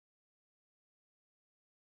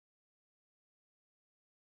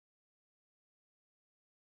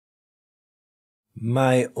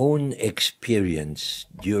My own experience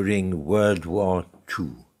during World War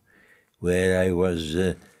II, where I was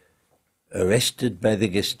arrested by the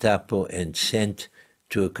Gestapo and sent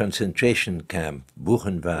to a concentration camp,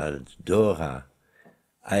 Buchenwald, Dora.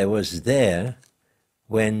 I was there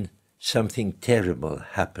when something terrible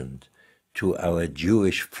happened to our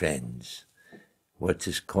Jewish friends, what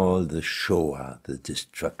is called the Shoah, the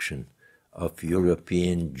destruction of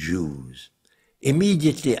European Jews.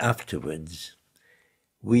 Immediately afterwards,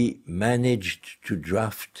 we managed to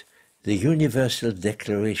draft the Universal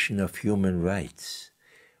Declaration of Human Rights,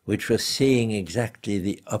 which was saying exactly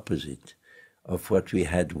the opposite of what we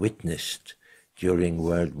had witnessed during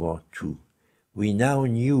World War II. We now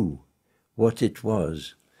knew what it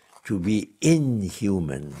was to be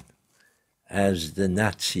inhuman, as the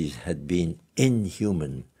Nazis had been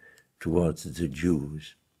inhuman towards the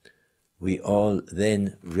Jews. We all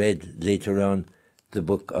then read later on the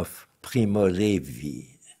book of Primo Levi,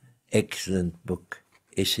 excellent book,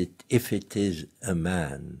 If It Is a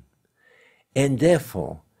Man. And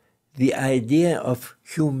therefore, the idea of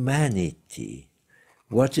humanity,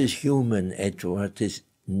 what is human and what is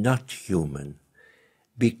not human,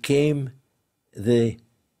 became the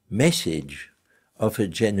message of a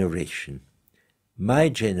generation. My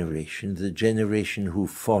generation, the generation who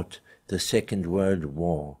fought the Second World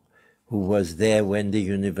War, who was there when the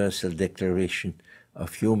Universal Declaration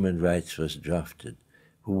of Human Rights was drafted,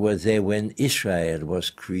 who was there when Israel was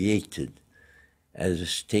created as a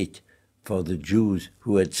state for the Jews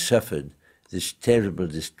who had suffered this terrible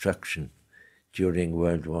destruction during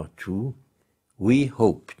World War II, we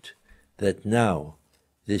hoped that now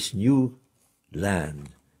this new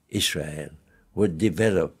land, Israel, would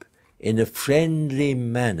develop in a friendly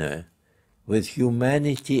manner with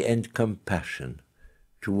humanity and compassion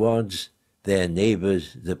towards their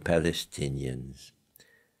neighbors, the Palestinians.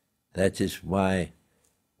 That is why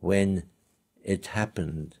when it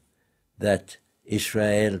happened that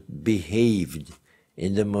Israel behaved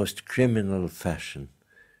in the most criminal fashion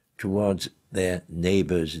towards their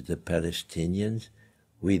neighbors, the Palestinians,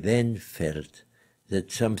 we then felt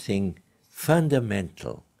that something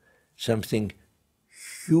fundamental, something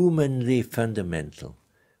humanly fundamental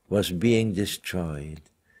was being destroyed,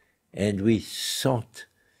 and we thought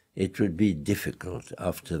it would be difficult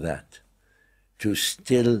after that to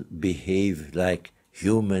still behave like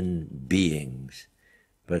human beings.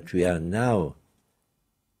 But we are now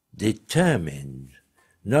determined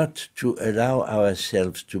not to allow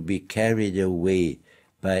ourselves to be carried away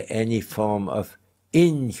by any form of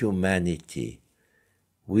inhumanity.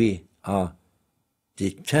 We are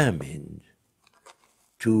determined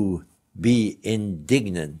to be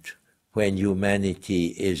indignant when humanity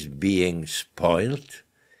is being spoilt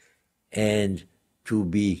and to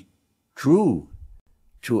be true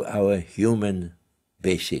to our human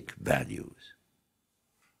basic values.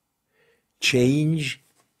 Change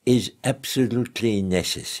is absolutely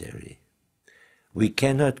necessary. We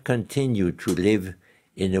cannot continue to live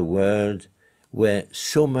in a world where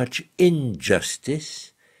so much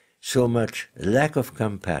injustice, so much lack of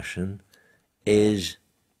compassion is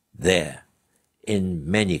there in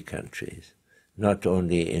many countries, not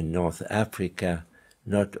only in North Africa,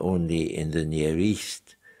 not only in the Near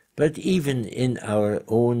East, but even in our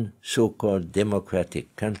own so-called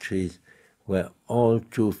democratic countries, where all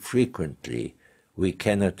too frequently we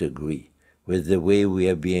cannot agree with the way we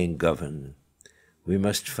are being governed. We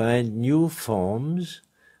must find new forms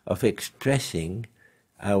of expressing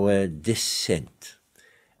our dissent,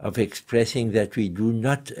 of expressing that we do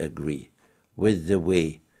not agree with the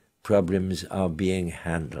way problems are being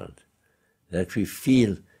handled, that we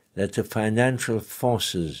feel that the financial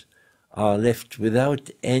forces are left without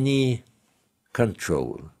any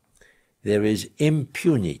control. There is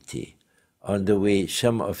impunity on the way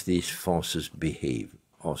some of these forces behave,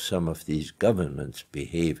 or some of these governments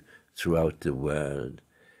behave throughout the world.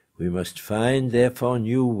 We must find, therefore,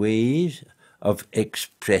 new ways of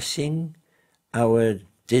expressing our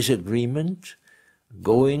disagreement,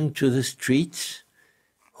 going to the streets,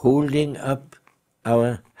 holding up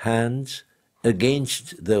our hands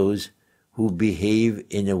against those who behave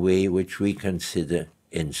in a way which we consider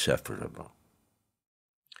insufferable.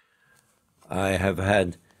 I have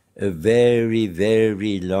had a very,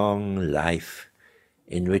 very long life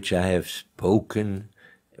in which I have spoken,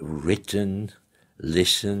 written,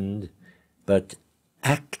 listened, but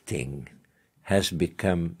acting has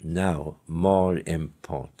become now more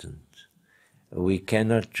important. We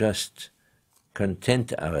cannot just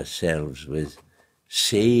content ourselves with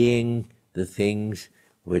saying the things,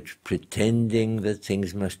 which pretending that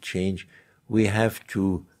things must change. We have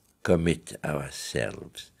to commit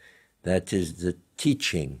ourselves. That is the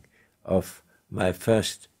teaching of my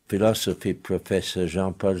first philosophy professor,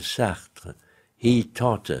 Jean-Paul Sartre. He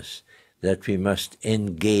taught us that we must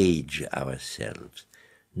engage ourselves,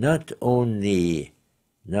 not only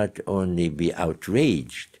be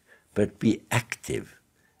outraged, but be active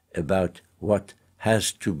about what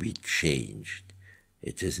has to be changed.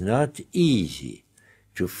 It is not easy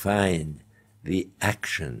to find the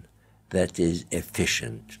action that is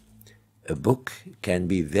efficient. A book can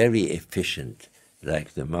be very efficient,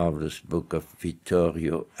 like the marvelous book of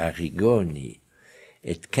Vittorio Arrigoni.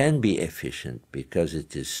 It can be efficient because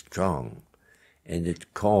it is strong and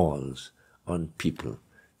it calls on people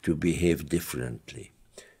to behave differently.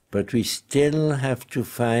 But we still have to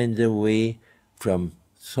find a way from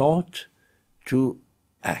thought to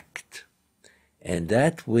act. And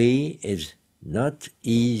that way is not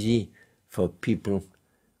easy for people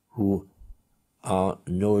who are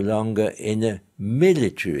no longer in a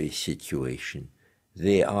military situation.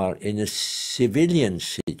 They are in a civilian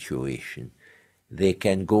situation. They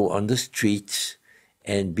can go on the streets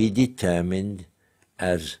and be determined,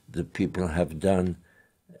 as the people have done,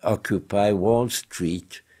 occupy Wall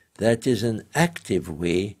Street. That is an active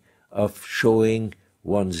way of showing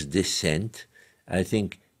one's dissent. I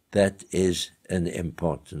think that is an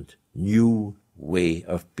important new way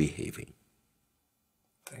of behaving.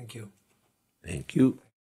 Thank you. Thank you.